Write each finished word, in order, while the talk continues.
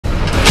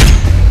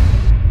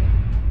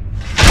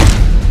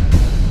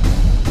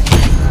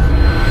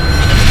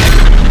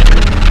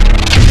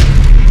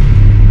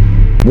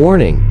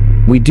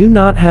Warning, we do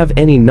not have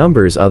any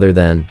numbers other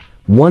than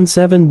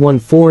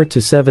 1714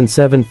 to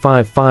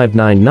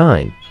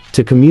 775599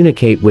 to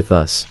communicate with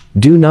us.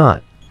 Do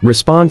not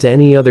respond to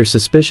any other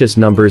suspicious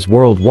numbers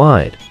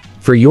worldwide.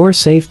 For your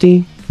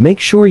safety,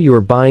 make sure you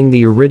are buying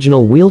the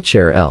original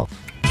wheelchair L.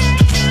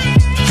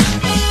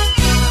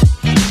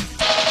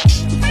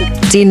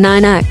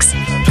 D9X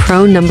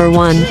Pro number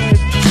 1.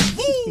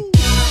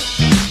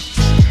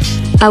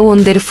 A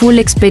wonderful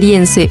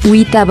experience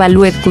with a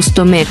valued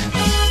customer.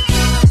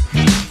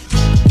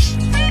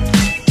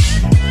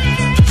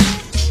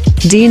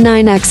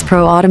 D9X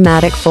Pro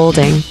automatic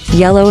folding,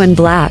 yellow and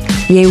black,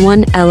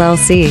 NO.1WE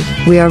LLC.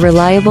 We are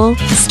reliable,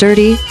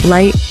 sturdy,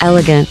 light,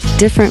 elegant,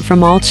 different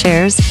from all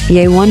chairs,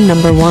 NO.1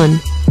 number 1.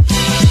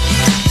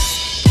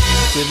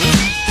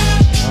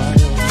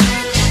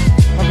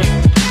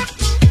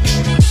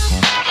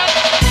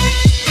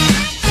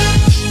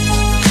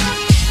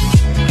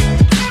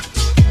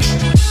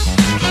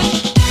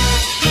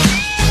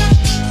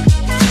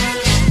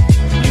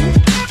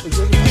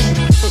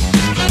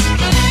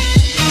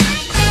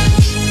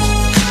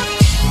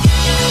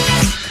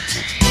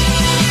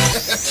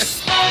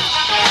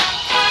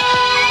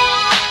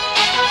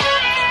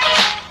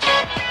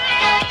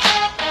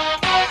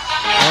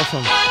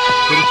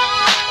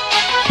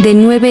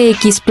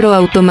 D9X Pro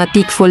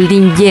Automatic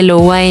Folding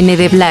Yellow AN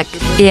de Black,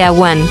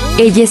 EA1,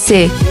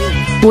 LC.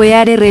 We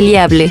are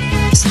reliable,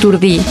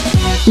 sturdy,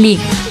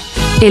 light,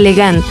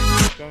 elegant,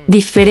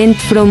 different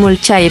from all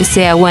chairs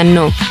EA1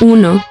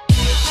 No.1.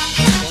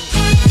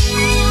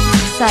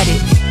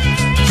 Sare.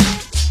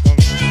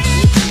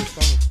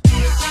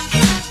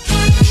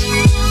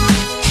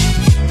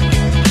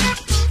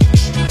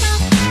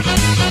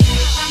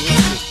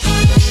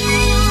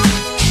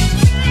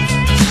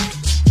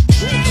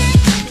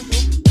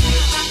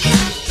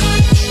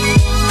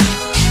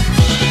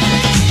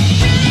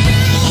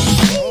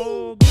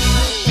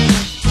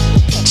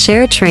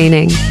 Chair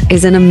training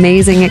is an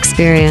amazing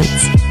experience.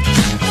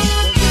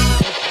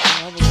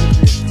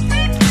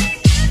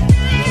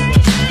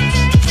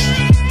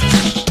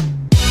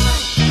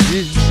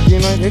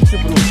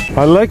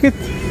 I like it.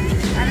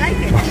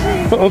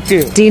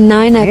 Okay.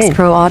 D9X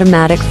Pro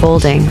automatic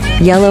folding,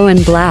 yellow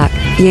and black,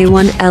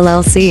 NO.1WE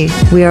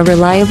LLC. We are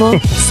reliable,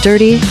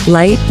 sturdy,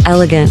 light,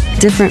 elegant,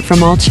 different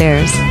from all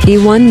chairs.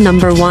 NO.1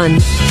 number 1.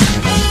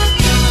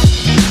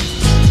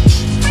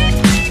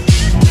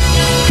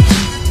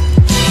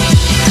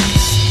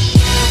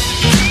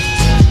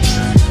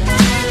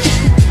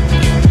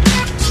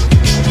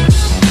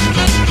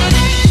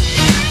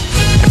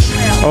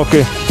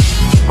 Okay,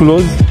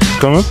 close,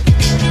 come up.